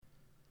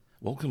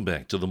Welcome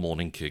back to the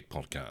Morning Kick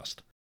podcast.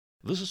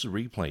 This is a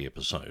replay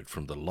episode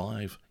from the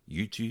live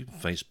YouTube,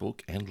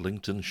 Facebook and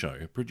LinkedIn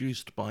show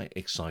produced by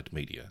Excite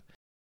Media.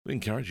 We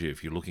encourage you,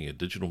 if you're looking at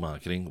digital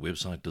marketing,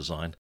 website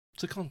design,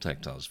 to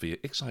contact us via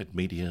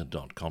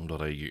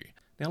excitemedia.com.au.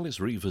 Now let's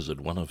revisit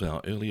one of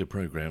our earlier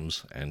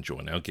programs and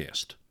join our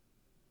guest.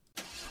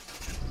 Well,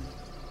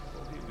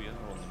 here we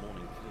are on the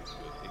Morning Kick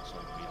with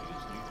Excite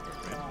Media's new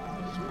program.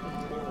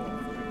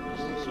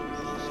 It's all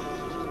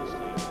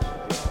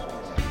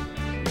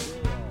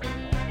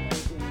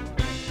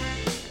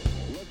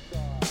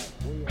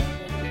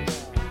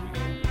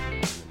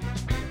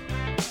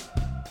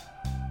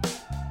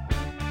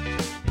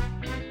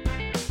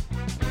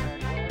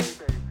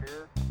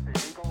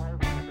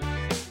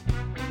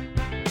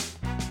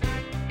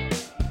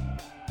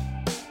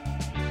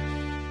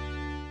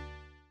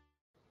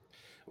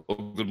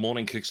Well, good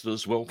morning,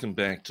 Kicksters. Welcome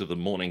back to the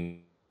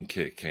Morning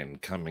Kick,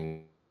 and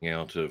coming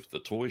out of the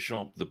toy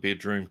shop, the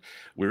bedroom,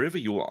 wherever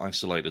you're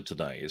isolated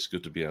today, it's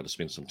good to be able to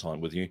spend some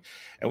time with you.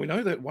 And we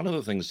know that one of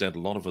the things that a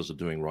lot of us are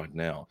doing right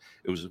now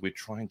is we're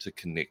trying to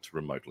connect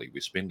remotely.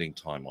 We're spending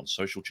time on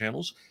social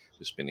channels.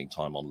 We're spending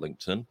time on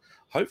LinkedIn.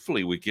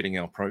 Hopefully, we're getting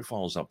our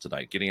profiles up to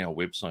date, getting our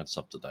websites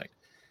up to date.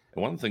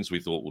 And one of the things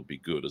we thought would be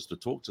good is to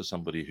talk to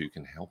somebody who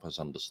can help us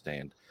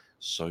understand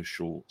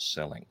social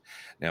selling.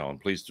 Now, I'm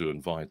pleased to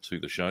invite to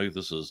the show,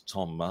 this is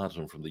Tom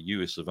Martin from the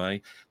US of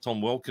A.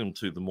 Tom, welcome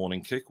to the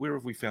Morning Kick. Where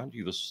have we found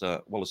you this,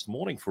 it's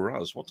morning for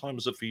us. What time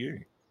is it for you?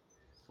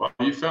 Well,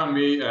 you found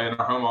me in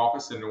our home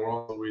office in New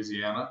Orleans,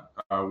 Louisiana.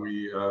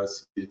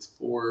 It's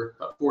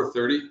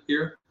 4:30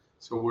 here,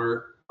 so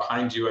we're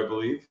behind you, I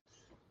believe,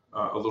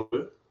 a little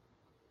bit.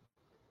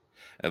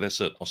 And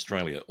that's it,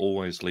 Australia,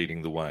 always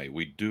leading the way.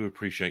 We do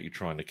appreciate you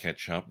trying to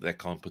catch up. That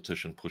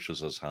competition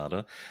pushes us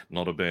harder.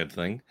 Not a bad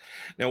thing.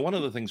 Now, one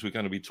of the things we're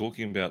going to be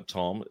talking about,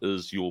 Tom,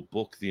 is your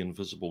book, The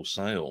Invisible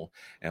Sale.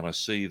 And I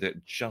see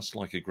that just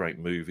like a great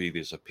movie,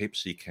 there's a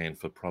Pepsi can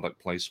for product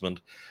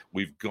placement.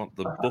 We've got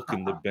the book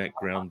in the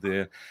background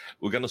there.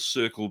 We're going to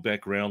circle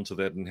back around to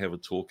that and have a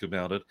talk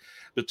about it.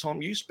 But,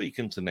 Tom, you speak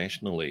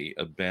internationally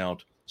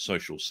about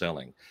social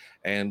selling,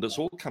 and it's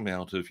all come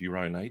out of your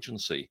own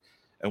agency.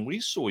 And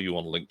we saw you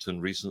on LinkedIn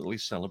recently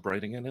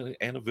celebrating an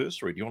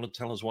anniversary. Do you want to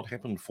tell us what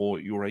happened for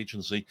your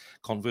agency,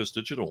 Converse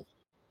Digital?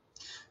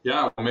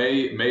 Yeah,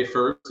 May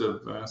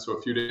 1st, so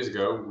a few days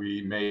ago,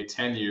 we made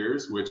 10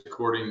 years, which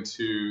according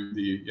to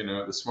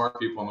the smart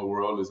people in the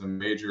world is a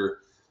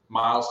major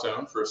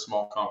milestone for a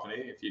small company.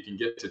 If you can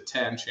get to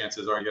 10,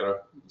 chances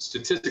are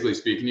statistically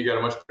speaking, you got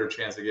a much better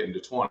chance of getting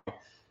to 20.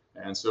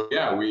 And so,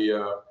 yeah, we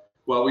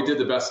did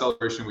the best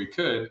celebration we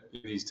could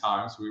in these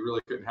times. We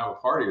really couldn't have a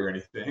party or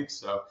anything.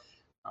 So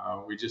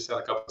we just had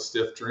a couple of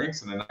stiff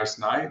drinks and a nice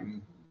night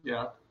and,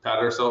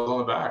 patted ourselves on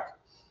the back.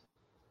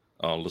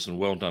 Oh, listen,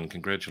 well done.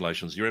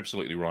 Congratulations. You're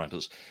absolutely right.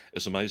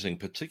 It's amazing,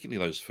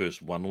 particularly those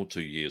first 1 or 2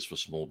 years for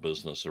small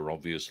business are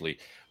obviously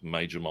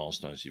major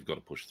milestones you've got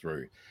to push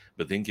through.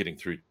 But then getting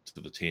through to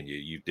the 10-year,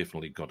 you've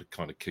definitely got to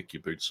kind of kick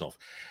your boots off.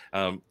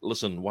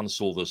 Listen, once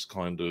all this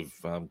kind of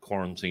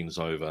quarantine's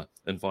over,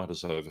 invite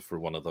us over for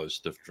one of those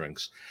stiff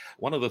drinks.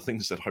 One of the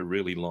things that I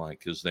really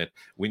like is that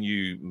when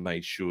you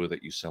made sure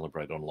that you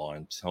celebrate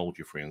online, told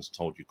your friends,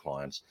 told your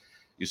clients,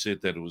 you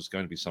said that it was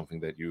going to be something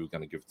that you were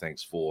going to give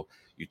thanks for.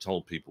 You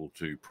told people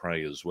to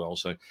pray as well.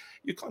 So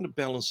you're kind of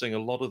balancing a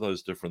lot of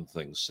those different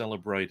things,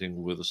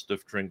 celebrating with a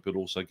stiff drink, but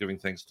also giving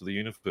thanks to the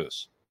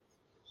universe.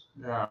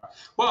 Yeah.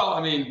 Well,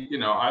 I mean,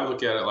 I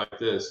look at it like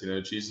this,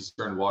 Jesus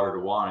turned water to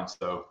wine.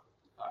 So,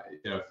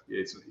 he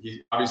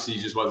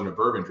just wasn't a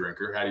bourbon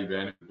drinker. Had he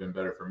been, it would have been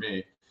better for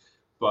me.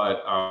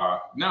 But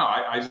no,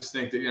 I just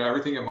think that,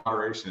 everything in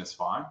moderation is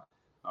fine.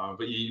 But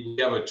we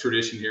have a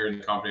tradition here in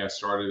the company. I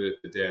started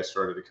it the day I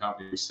started the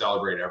company. We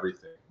celebrate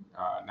everything,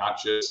 not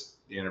just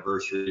the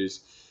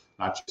anniversaries,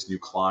 not just new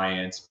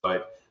clients,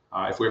 but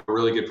if we have a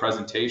really good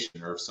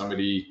presentation, or if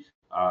somebody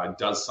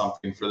does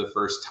something for the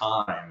first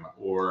time,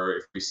 or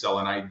if we sell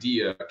an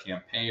idea, a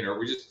campaign, or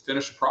we just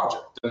finish a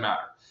project, doesn't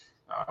matter.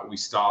 We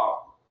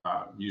stop.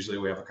 Usually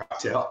we have a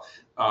cocktail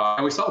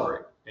and we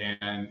celebrate.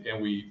 And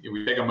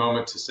we take a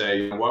moment to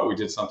say, you know what, we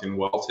did something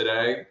well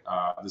today.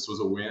 This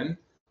was a win.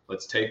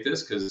 Let's take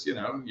this because,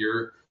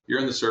 you're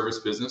in the service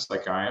business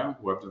like I am,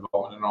 web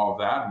development and all of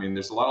that. I mean,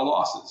 there's a lot of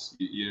losses.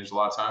 There's a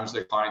lot of times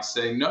that clients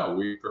say, no,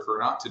 we prefer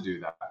not to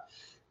do that.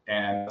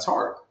 And it's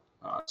hard.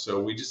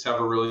 So we just have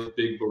a really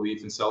big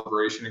belief in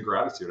celebration and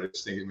gratitude. I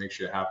just think it makes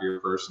you a happier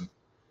person.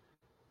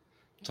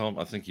 Tom,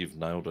 I think you've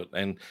nailed it.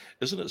 And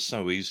isn't it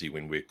so easy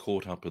when we're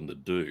caught up in the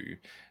do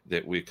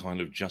that we're kind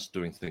of just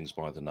doing things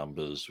by the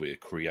numbers, we're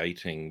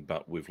creating,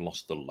 but we've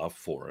lost the love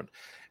for it.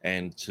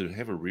 And to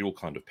have a real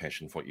kind of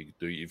passion for what you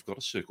do, you've got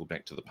to circle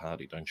back to the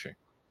party, don't you?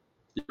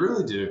 You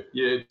really do.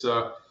 Yeah.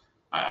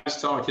 I just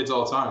tell my kids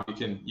all the time,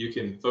 you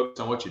can focus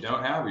on what you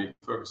don't have, or you can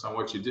focus on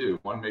what you do.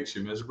 One makes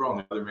you miserable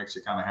and the other makes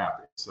you kind of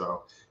happy.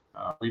 So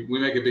we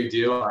make a big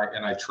deal,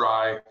 and I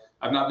try.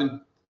 I've not been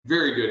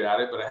very good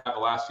at it, but I have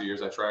the last few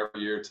years. I try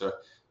every year to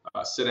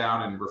sit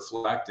down and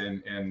reflect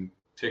and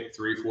pick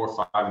 3,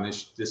 4, 5. In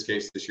this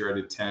case, this year I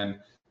did 10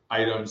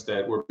 items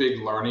that were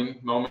big learning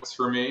moments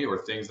for me, or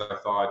things that I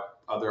thought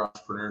other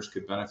entrepreneurs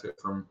could benefit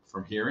from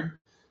hearing.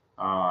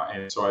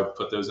 And so I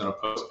put those in a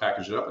post,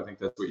 packaged it up. I think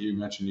that's what you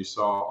mentioned you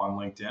saw on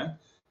LinkedIn.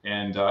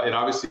 And it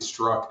obviously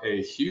struck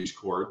a huge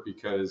chord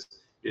because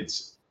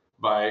it's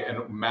by an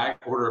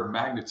order of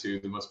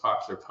magnitude the most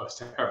popular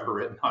post I've ever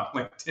written on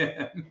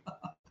LinkedIn.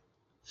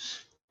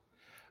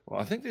 Well,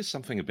 I think there's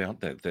something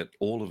about that, that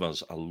all of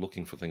us are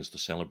looking for things to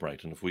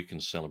celebrate. And if we can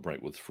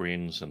celebrate with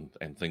friends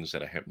and things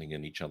that are happening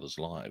in each other's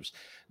lives,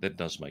 that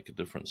does make a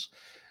difference.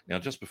 Now,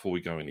 just before we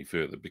go any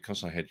further,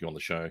 because I had you on the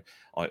show,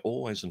 I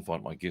always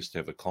invite my guests to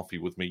have a coffee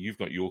with me. You've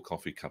got your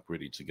coffee cup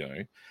ready to go.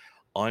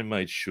 I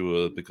made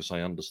sure, because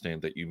I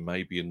understand that you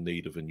may be in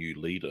need of a new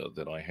leader,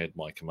 that I had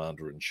my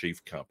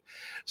Commander-in-Chief cup.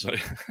 So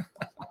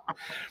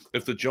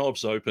if the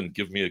job's open,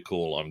 give me a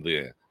call. I'm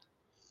there.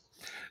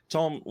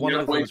 Tom, one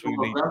of the things we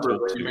need to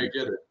talk You may to.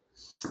 get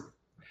it.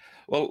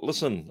 Well,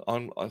 listen,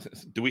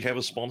 do we have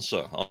a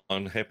sponsor?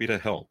 I'm happy to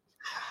help.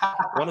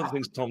 One of the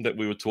things, Tom, that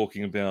we were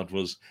talking about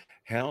was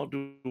how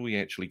do we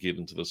actually get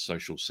into the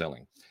social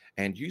selling?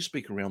 And you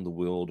speak around the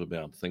world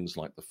about things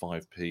like the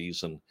 5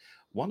 Ps, and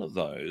one of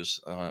those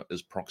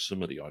is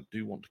proximity. I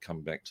do want to come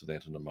back to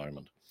that in a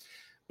moment.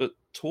 But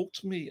talk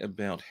to me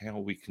about how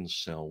we can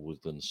sell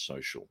within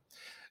social.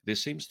 There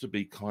seems to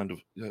be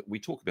we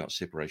talk about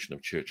separation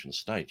of church and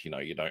state.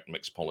 You don't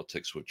mix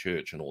politics with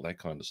church and all that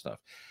kind of stuff.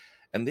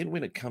 And then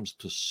when it comes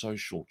to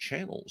social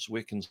channels,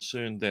 we're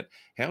concerned that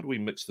how do we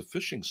mix the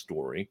fishing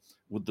story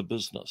with the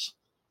business?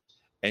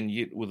 And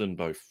yet within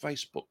both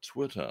Facebook,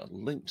 Twitter,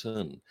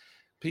 LinkedIn,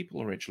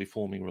 people are actually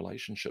forming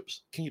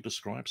relationships. Can you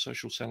describe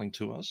social selling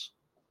to us?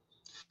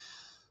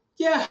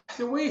 Yeah,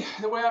 the way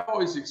I've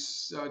always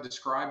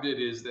described it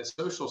is that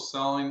social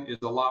selling is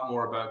a lot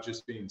more about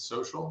just being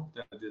social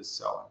than it is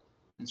selling.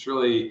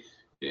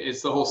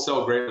 It's the whole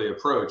sell greatly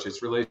approach.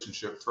 It's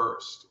relationship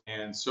first,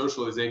 and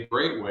social is a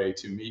great way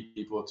to meet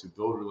people, to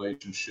build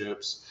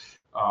relationships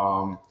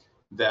um,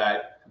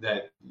 that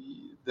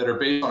are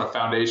based on a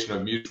foundation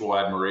of mutual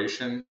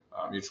admiration,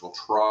 mutual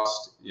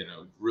trust.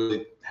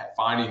 Really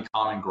finding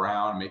common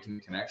ground, making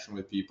a connection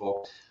with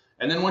people,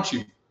 and then once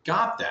you've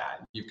got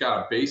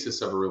a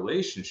basis of a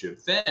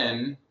relationship,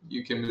 then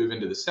you can move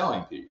into the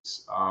selling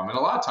piece. And a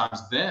lot of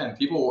times then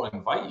people will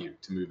invite you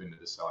to move into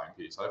the selling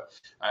piece.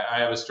 I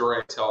have a story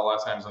I tell a lot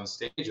of times on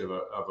stage I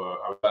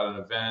was at an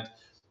event,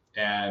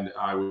 and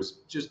I was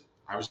just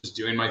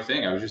doing my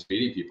thing. I was just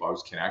meeting people. I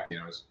was connecting.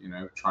 I was,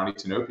 trying to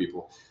get to know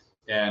people.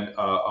 And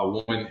a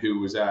woman who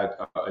was at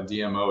a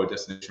DMO, a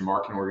destination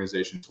marketing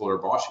organization, told her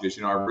boss, she goes,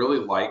 I really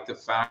like the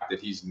fact that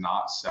he's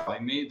not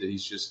selling me, that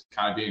he's just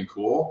kind of being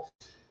cool,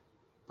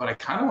 but I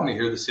kind of want to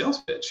hear the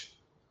sales pitch.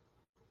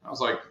 I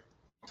was like,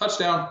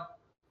 touchdown.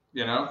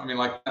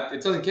 Like,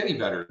 it doesn't get any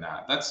better than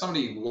that. That's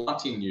somebody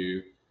wanting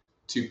you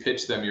to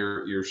pitch them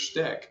your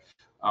shtick.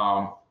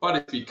 But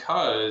it's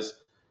because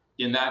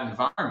in that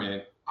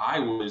environment, I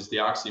was the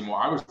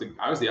oxymoron.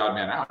 I was the odd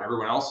man out.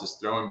 Everyone else is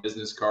throwing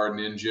business card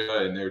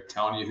ninja, and they're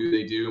telling you who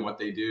they do and what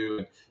they do.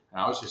 And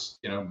I was just,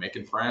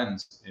 making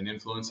friends and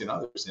influencing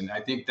others. And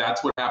I think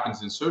that's what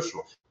happens in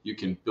social. You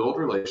can build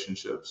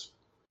relationships,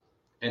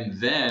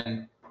 and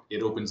then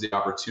it opens the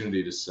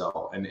opportunity to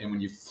sell. And when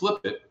you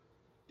flip it,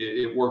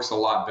 it works a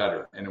lot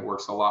better, and it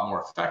works a lot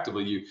more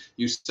effectively.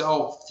 You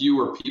sell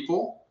fewer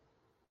people,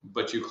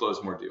 but you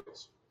close more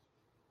deals.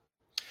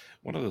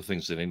 One of the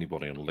things that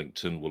anybody on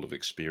LinkedIn will have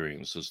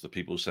experienced is the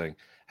people saying,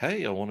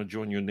 hey, I want to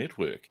join your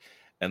network.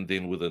 And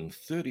then within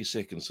 30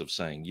 seconds of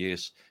saying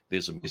yes,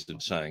 there's a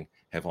message saying,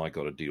 have I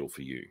got a deal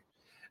for you?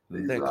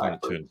 Exactly. That kind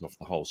of turns off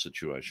the whole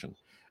situation.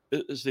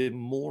 Is there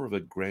more of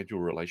a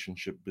gradual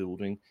relationship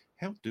building?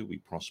 How do we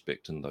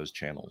prospect in those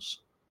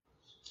channels?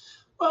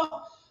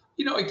 Well,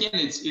 again,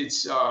 it's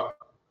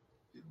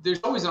there's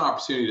always an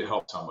opportunity to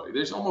help somebody.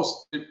 There's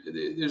almost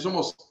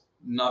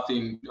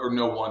nothing or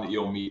no one that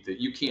you'll meet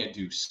that you can't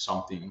do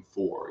something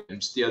for.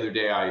 And just the other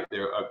day,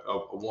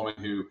 a woman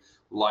who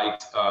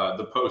liked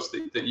the post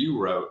that you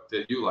wrote,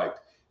 that you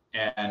liked,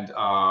 and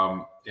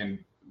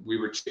we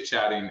were chit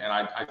chatting, and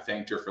I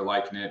thanked her for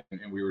liking it,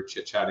 and we were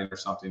chit chatting or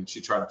something.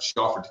 She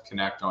offered to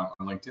connect on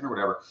LinkedIn or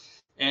whatever.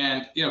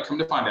 And come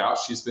to find out,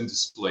 she's been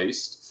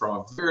displaced from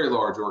a very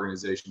large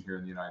organization here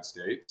in the United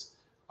States.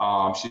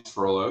 She's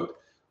furloughed,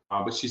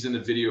 but she's in the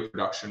video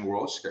production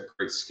world. She's got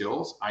great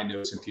skills. I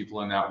know some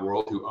people in that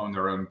world who own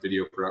their own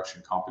video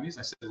production companies.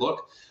 I said,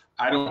 look,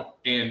 I don't,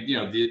 and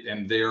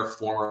and they're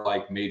former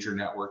like major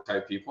network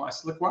type people. I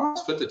said, look, why don't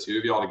I put the two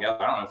of you all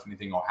together? I don't know if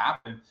anything will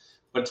happen,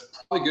 but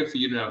it's probably good for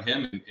you to know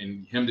him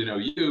and him to know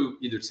you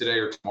either today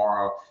or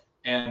tomorrow.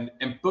 And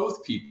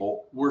both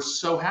people were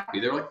so happy.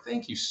 They're like,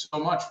 thank you so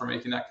much for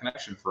making that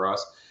connection for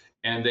us.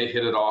 And they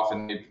hit it off,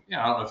 and I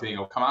don't know if anything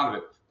will come out of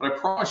it, but I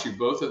promise you,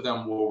 both of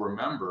them will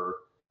remember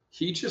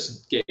he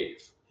just gave.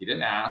 He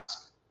didn't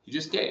ask, he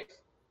just gave.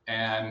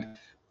 And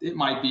it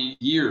might be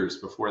years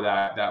before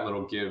that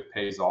little give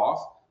pays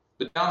off,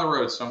 but down the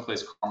road,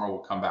 someplace karma will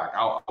come back.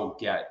 I'll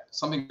get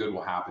something good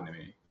will happen to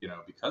me,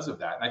 because of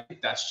that. And I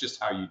think that's just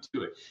how you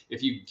do it.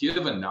 If you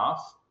give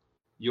enough,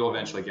 you'll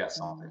eventually get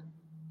something.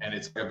 And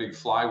it's like a big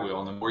flywheel.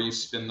 And the more you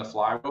spin the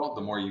flywheel,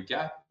 the more you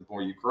get, the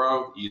more you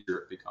grow, the easier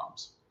it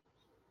becomes.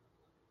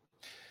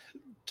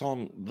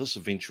 Tom, this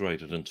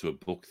eventuated into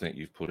a book that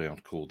you've put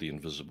out called The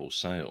Invisible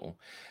Sale.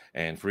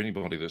 And for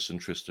anybody that's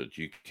interested,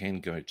 you can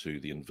go to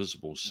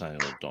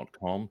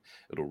theinvisiblesale.com.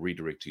 It'll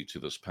redirect you to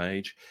this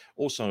page.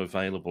 Also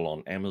available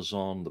on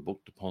Amazon, the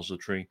book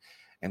depository,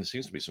 and there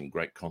seems to be some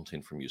great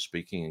content from your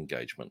speaking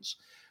engagements.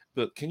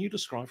 But can you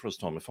describe for us,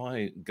 Tom, if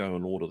I go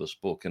and order this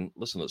book, and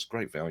listen, it's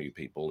great value,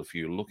 people. If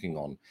you're looking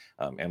on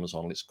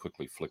Amazon, let's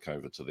quickly flick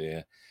over to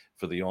there.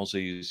 For the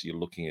Aussies, you're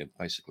looking at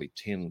basically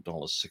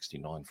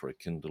 $10.69 for a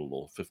Kindle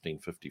or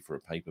 $15.50 for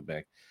a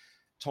paperback.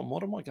 Tom,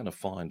 what am I going to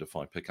find if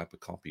I pick up a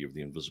copy of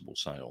The Invisible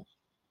Sale?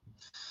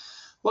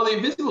 Well, the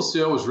invisible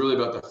sale was really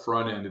about the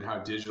front end and how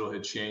digital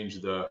had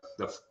changed the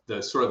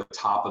sort of the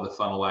top of the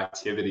funnel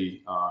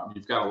activity.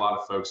 You've got a lot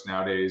of folks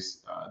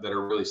nowadays that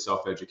are really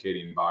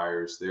self-educating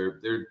buyers.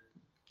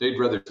 They'd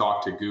rather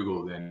talk to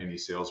Google than any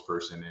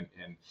salesperson.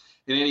 And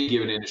in any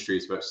given industry,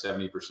 it's about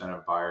 70%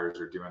 of buyers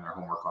are doing their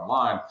homework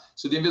online.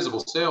 So the invisible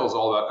sale is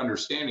all about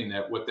understanding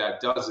that what that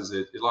does is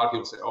a lot of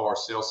people say, oh, our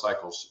sales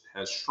cycle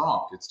has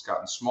shrunk. It's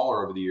gotten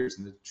smaller over the years.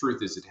 And the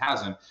truth is it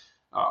hasn't.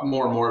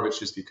 More and more of it's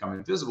just become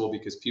invisible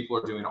because people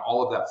are doing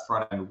all of that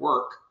front end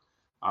work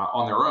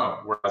on their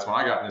own. Whereas when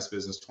I got in this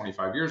business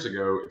 25 years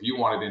ago, if you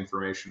wanted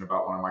information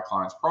about one of my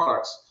clients'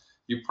 products,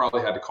 you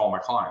probably had to call my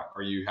client,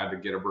 or you had to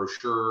get a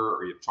brochure,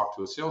 or you had to talk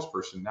to a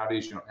salesperson.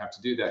 Nowadays, you don't have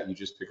to do that. You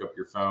just pick up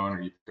your phone or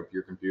you pick up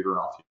your computer and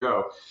off you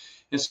go.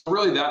 And so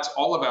really that's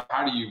all about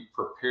how do you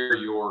prepare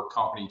your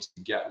company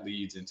to get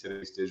leads in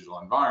today's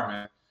digital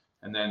environment.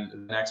 And then the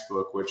next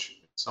book, which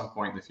at some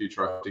point in the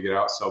future I hope to get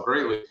out, Sell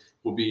Greatly,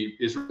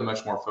 is really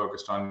much more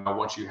focused on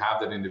once you have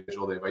that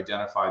individual, they've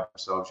identified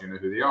themselves, you know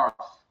who they are,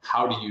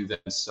 how do you then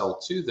sell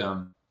to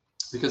them?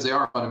 Because they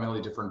are a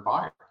fundamentally different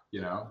buyer.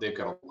 You know, they've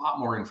got a lot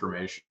more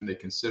information. They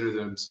consider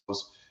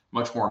themselves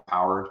much more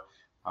empowered,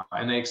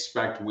 and they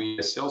expect we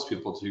as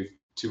salespeople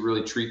to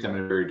really treat them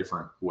in a very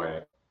different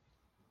way.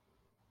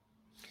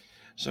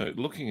 So,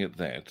 looking at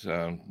that,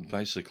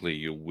 basically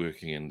you're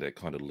working in that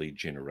kind of lead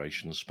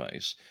generation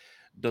space.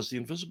 Does the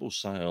invisible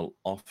sale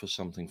offer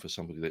something for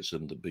somebody that's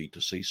in the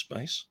B2C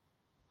space?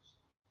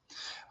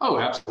 Oh,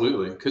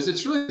 absolutely, because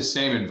it's really the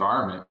same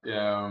environment.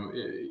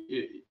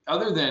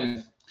 Other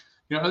than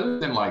other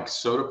than like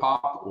soda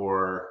pop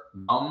or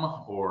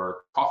gum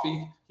or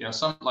coffee,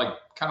 some like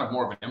kind of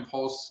more of an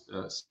impulse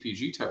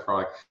CPG type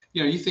product.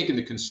 You think in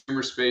the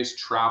consumer space,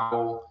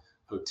 travel,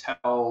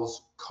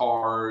 hotels,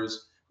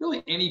 cars,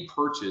 really any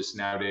purchase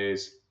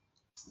nowadays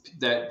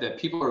that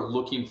people are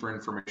looking for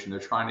information. They're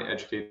trying to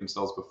educate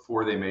themselves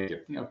before they make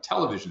it.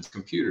 Televisions,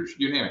 computers,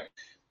 you name it.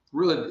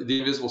 Really, the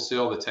invisible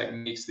sale, the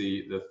techniques,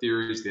 the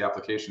theories, the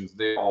applications,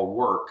 they all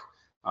work.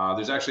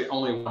 There's actually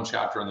only one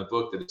chapter in the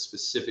book that is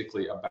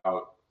specifically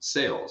about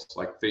sales,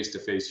 like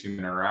face-to-face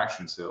human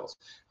interaction sales.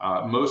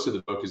 Most of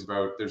the book is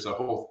about, there's a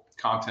whole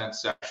content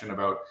section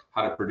about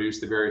how to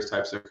produce the various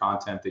types of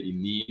content that you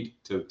need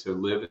to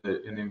live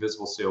in the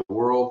invisible sale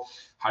world.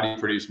 How do you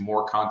produce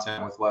more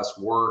content with less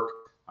work?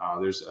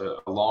 There's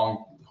a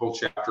long whole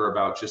chapter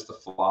about just the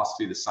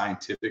philosophy, the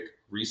scientific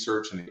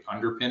research and the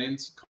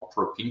underpinnings called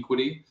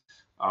propinquity,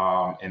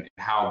 and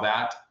how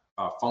that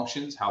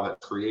functions, how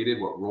that's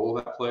created, what role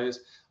that plays.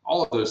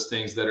 All of those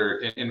things that are,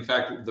 in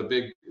fact, the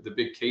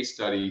big case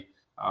study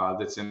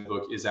that's in the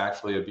book is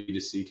actually a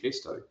B2C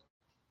case study.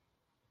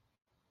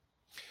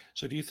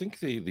 So, do you think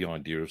the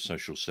idea of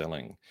social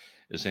selling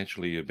is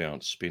actually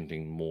about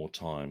spending more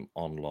time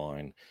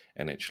online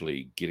and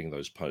actually getting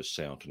those posts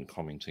out and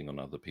commenting on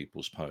other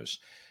people's posts?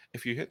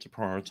 If you had to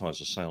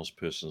prioritize a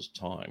salesperson's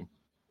time,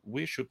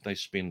 where should they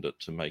spend it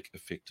to make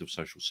effective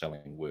social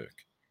selling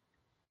work?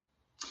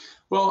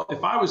 Well,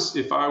 if I was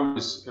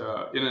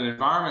in an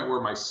environment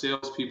where my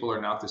salespeople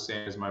are not the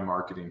same as my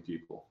marketing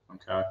people,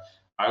 okay,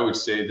 I would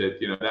say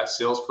that that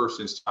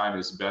salesperson's time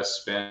is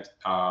best spent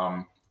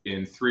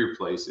in three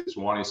places.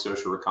 One is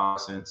social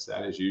reconnaissance,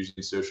 that is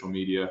usually social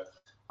media,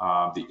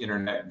 the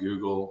internet,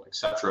 Google,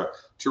 etc.,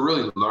 to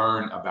really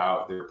learn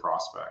about their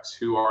prospects.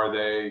 Who are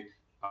they?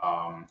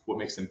 What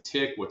makes them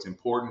tick? What's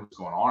important? What's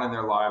going on in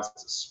their lives?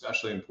 It's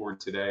especially important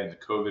today in the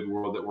COVID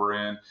world that we're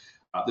in.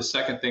 The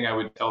second thing I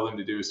would tell them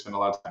to do is spend a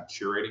lot of time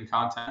curating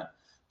content,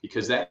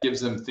 because that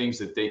gives them things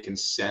that they can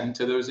send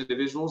to those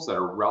individuals that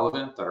are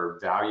relevant, that are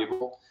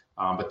valuable,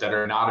 but that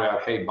are not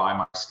about, hey, buy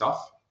my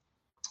stuff.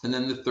 And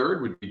then the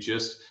third would be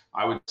just,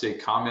 I would say,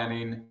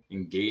 commenting,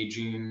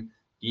 engaging,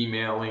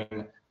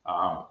 emailing,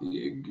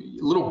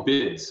 little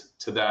bids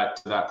to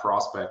that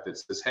prospect that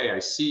says, hey, I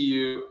see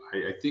you.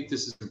 I think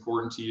this is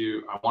important to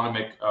you. I want to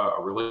make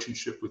a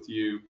relationship with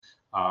you.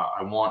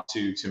 I want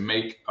to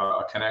make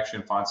a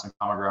connection, find some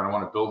common ground. I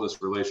want to build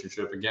this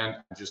relationship. Again,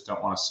 I just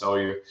don't want to sell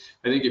you.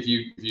 I think if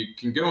you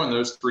can go in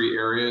those three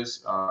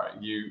areas,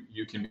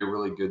 you can be a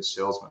really good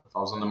salesman. If I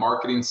was on the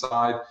marketing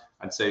side,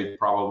 I'd say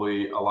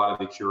probably a lot of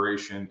the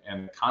curation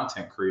and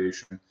content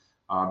creation,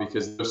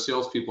 because those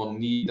salespeople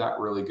need that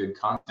really good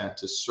content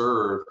to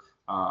serve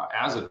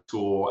as a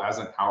tool, as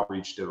an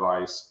outreach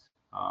device,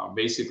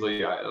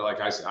 Basically,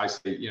 I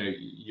say,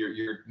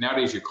 you're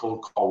nowadays you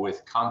cold call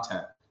with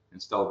content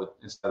instead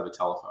of a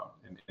telephone,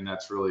 and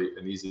that's really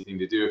an easy thing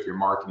to do if your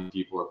marketing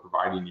people are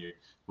providing you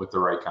with the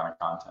right kind of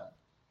content.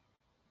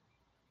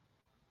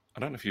 I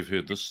don't know if you've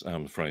heard this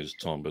phrase,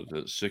 Tom, but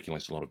it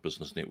circulates a lot of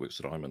business networks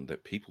that I'm in,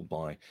 that people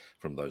buy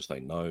from those they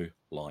know,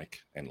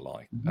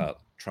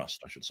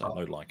 trust, I should say,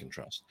 know, like, and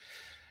trust.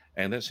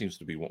 And that seems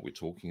to be what we're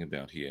talking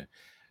about here.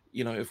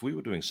 If we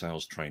were doing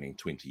sales training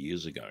 20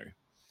 years ago,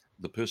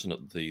 the person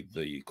at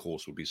the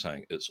course would be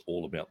saying it's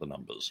all about the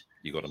numbers.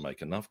 You got to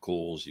make enough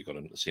calls, you got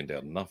to send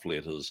out enough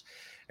letters,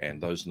 and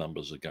those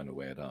numbers are going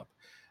to add up.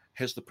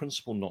 Has the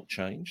principle not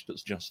changed?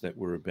 It's just that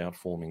we're about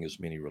forming as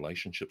many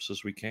relationships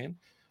as we can,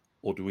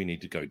 or do we need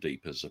to go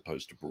deep as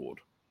opposed to broad?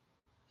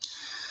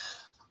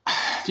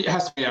 If you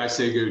ask me, I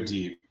say go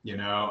deep.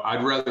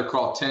 I'd rather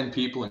call 10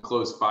 people and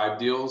close 5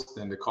 deals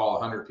than to call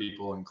 100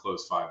 people and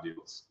close 5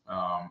 deals.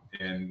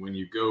 And when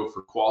you go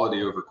for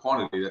quality over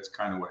quantity, that's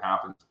kind of what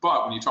happens.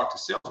 But when you talk to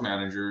sales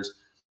managers,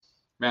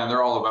 man,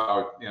 they're all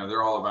about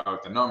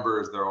the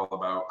numbers. They're all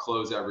about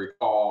close every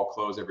call.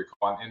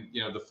 And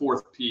the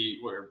fourth P,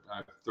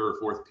 third or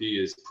fourth P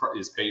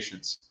is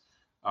patience.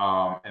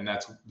 And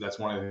that's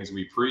one of the things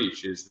we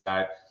preach, is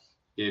that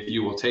if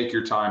you will take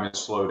your time and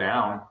slow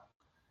down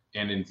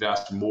and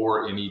invest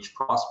more in each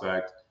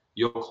prospect,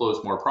 you'll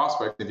close more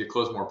prospects. If you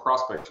close more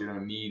prospects, you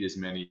don't need as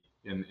many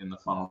in the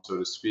funnel, so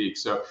to speak.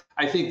 So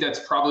I think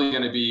that's probably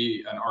going to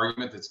be an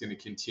argument that's going to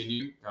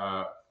continue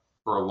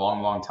for a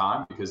long, long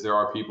time, because there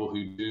are people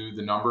who do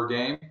the number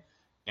game,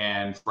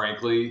 and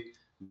frankly,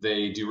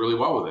 they do really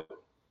well with it.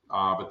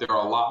 But there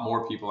are a lot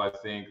more people, I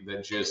think,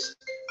 that just,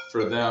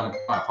 for them,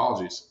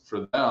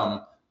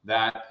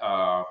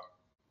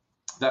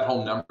 that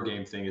whole number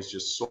game thing is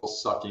just soul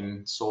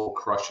sucking, soul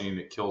crushing.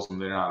 It kills them.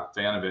 They're not a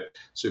fan of it.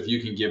 So if you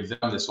can give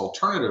them this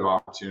alternative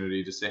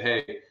opportunity to say,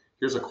 hey,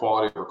 here's a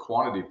quality over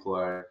quantity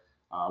play,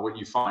 what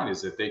you find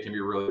is that they can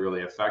be really,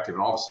 really effective.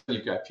 And all of a sudden,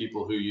 you've got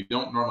people who you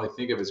don't normally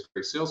think of as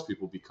great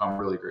salespeople become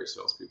really great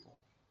salespeople.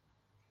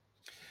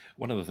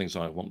 One of the things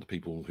I want the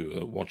people who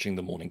are watching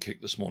the Morning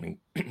Kick this morning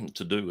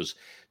to do is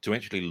to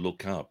actually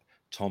look up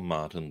Tom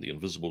Martin, The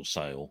Invisible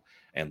Sale,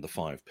 and the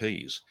 5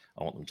 Ps.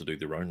 I want them to do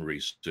their own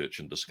research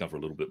and discover a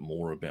little bit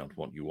more about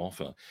what you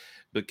offer.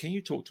 But can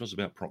you talk to us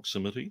about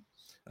proximity?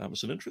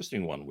 It's an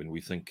interesting one when we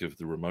think of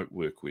the remote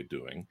work we're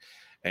doing.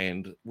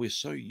 And we're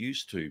so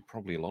used to,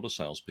 probably a lot of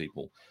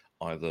salespeople,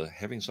 either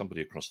having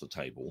somebody across the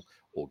table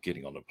or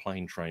getting on a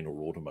plane, train,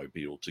 or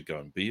automobile to go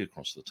and be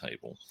across the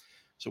table.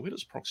 So where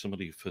does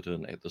proximity fit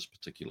in at this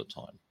particular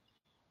time?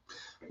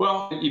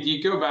 Well, if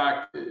you go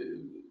back,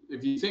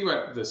 if you think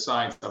about the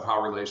science of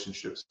how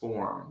relationships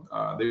form,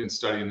 they've been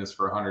studying this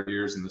for 100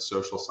 years in the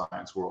social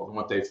science world. And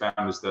what they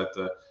found is that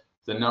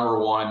the number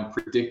one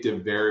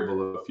predictive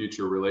variable of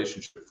future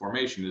relationship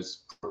formation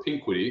is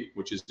propinquity,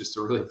 which is just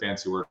a really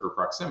fancy word for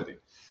proximity.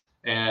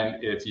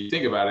 And if you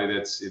think about it,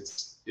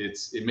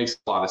 it makes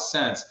a lot of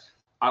sense.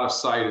 Out of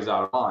sight is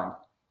out of mind.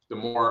 The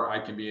more I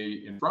can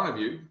be in front of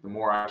you, the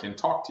more I can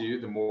talk to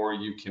you, the more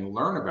you can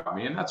learn about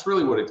me. And that's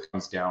really what it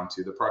comes down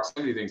to, the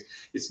proximity things.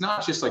 It's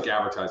not just like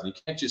advertising. You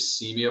can't just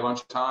see me a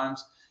bunch of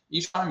times.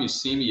 Each time you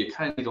see me, you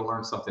kind of need to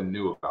learn something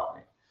new about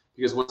me.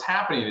 Because what's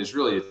happening is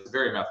really, it's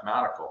very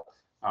mathematical.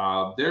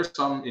 There's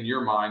some in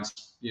your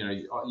minds,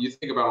 you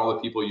think about all the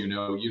people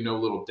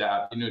little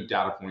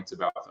data points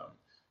about them.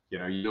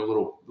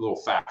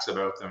 Little facts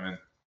about them. And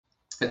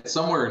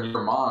somewhere in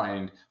your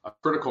mind, a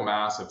critical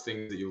mass of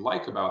things that you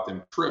like about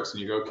them trips,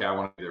 and you go, okay, I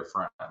want to be their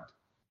friend,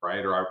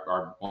 right? Or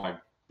I want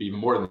to be even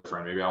more than a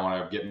friend. Maybe I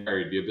want to get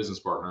married, be a business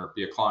partner,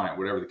 be a client,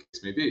 whatever the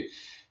case may be.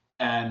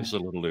 And it's a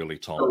little early,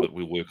 Tom, but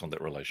we'll work on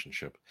that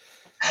relationship.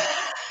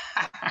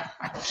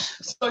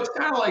 So it's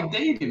kind of like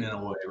dating in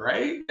a way,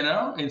 right?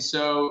 And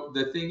so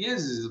the thing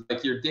is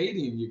like you're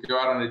dating, you go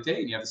out on a date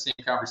and you have the same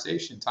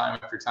conversation time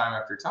after time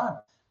after time.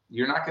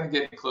 You're not going to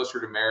get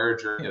closer to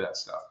marriage or any of that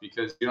stuff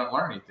because you don't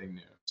learn anything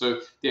new. So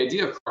the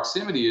idea of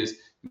proximity is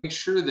make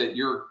sure that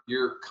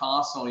you're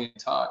constantly in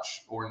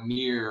touch or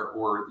near,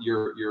 or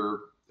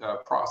your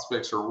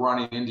prospects are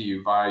running into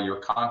you via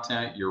your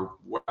content, your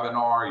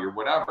webinar, your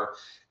whatever.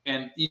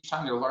 And each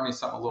time they're learning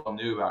something a little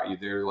new about you,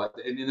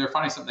 they're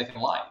finding something they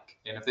can like.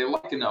 And if they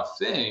like enough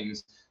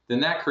things, then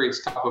that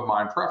creates top of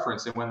mind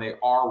preference. And when they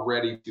are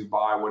ready to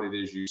buy what it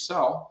is you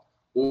sell,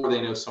 or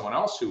they know someone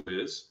else who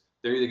is,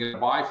 they're either going to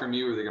buy from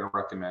you or they're going to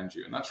recommend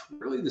you. And that's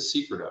really the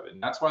secret of it.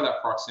 And that's why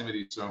that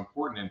proximity is so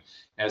important. And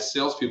as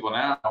salespeople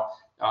now,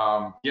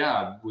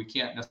 we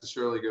can't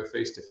necessarily go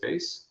face to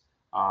face,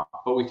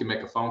 but we can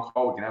make a phone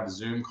call. We can have a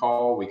Zoom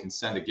call. We can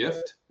send a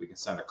gift. We can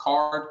send a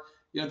card.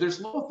 There's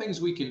little things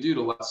we can do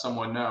to let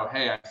someone know,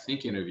 hey, I'm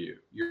thinking of you.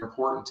 You're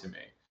important to me.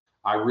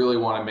 I really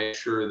want to make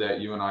sure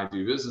that you and I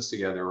do business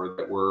together, or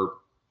that we're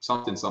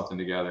something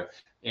together.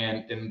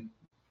 And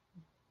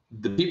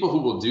the people who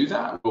will do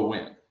that will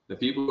win. The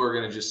people who are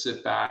going to just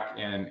sit back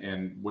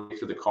and wait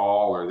for the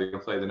call, or they're going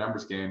to play the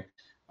numbers game,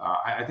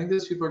 I think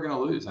those people are going to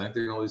lose. I think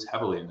they're going to lose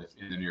heavily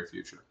in the near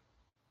future.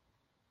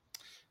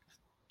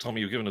 Tommy,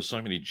 you've given us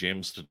so many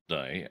gems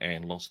today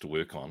and lots to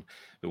work on.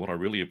 But what I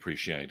really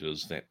appreciate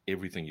is that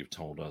everything you've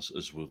told us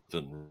is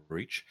within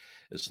reach.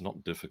 It's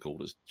not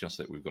difficult. It's just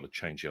that we've got to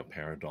change our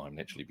paradigm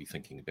and actually be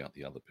thinking about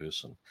the other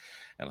person.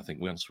 And I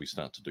think once we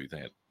start to do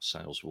that,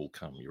 sales will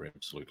come. You're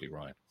absolutely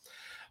right.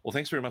 Well,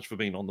 thanks very much for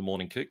being on the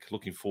Morning Kick.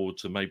 Looking forward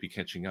to maybe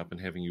catching up and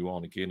having you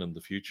on again in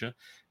the future.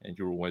 And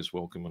you're always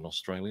welcome in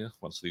Australia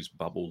once these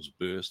bubbles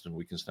burst and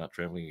we can start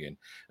traveling again.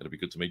 It'll be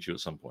good to meet you at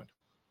some point.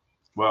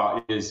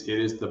 Well, it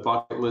is the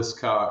bucket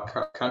list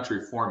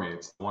country for me.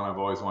 It's the one I've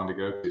always wanted to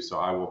go to. So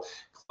I will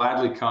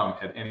gladly come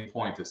at any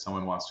point that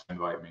someone wants to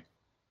invite me.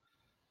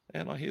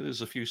 And I hear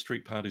there's a few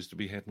street parties to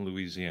be had in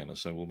Louisiana,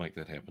 so we'll make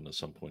that happen at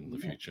some point in the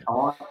future.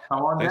 Come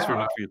on Thanks down. very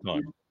much for your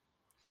time.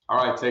 All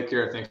right, take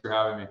care. Thanks for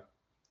having me.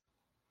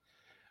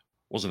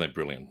 Wasn't that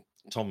brilliant?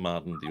 Tom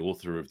Martin, the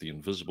author of The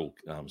Invisible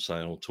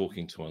Sale,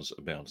 talking to us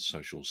about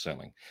social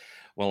selling.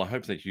 Well, I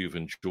hope that you've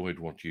enjoyed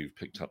what you've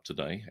picked up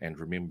today. And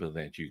remember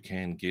that you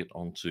can get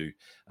onto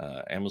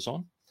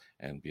Amazon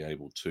and be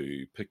able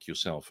to pick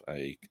yourself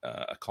a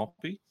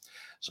copy.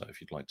 So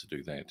if you'd like to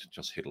do that,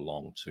 just head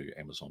along to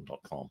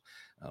Amazon.com,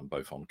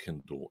 both on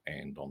Kindle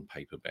and on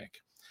paperback.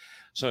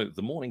 So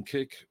the Morning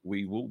Kick,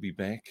 we will be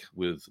back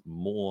with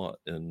more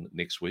in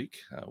next week.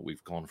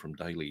 We've gone from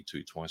daily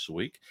to twice a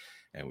week,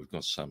 and we've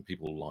got some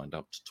people lined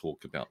up to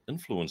talk about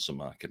influencer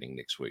marketing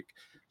next week.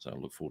 So I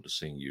look forward to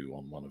seeing you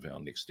on one of our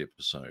next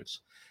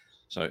episodes.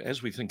 So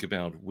as we think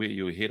about where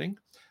you're heading,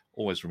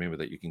 always remember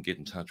that you can get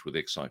in touch with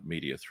Excite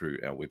Media through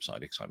our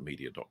website,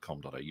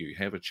 excitemedia.com.au.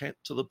 Have a chat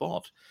to the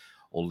bot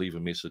or leave a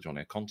message on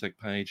our contact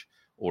page,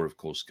 or of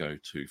course go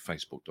to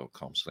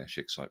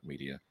facebook.com/Excite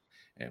Media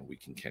and we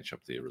can catch up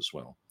there as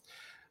well.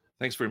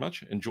 Thanks very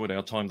much. Enjoyed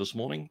our time this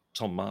morning.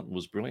 Tom Martin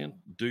was brilliant.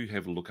 Do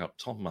have a look up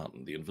Tom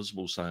Martin, The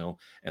Invisible Sale,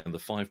 and the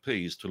 5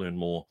 Ps to learn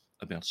more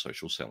about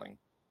social selling.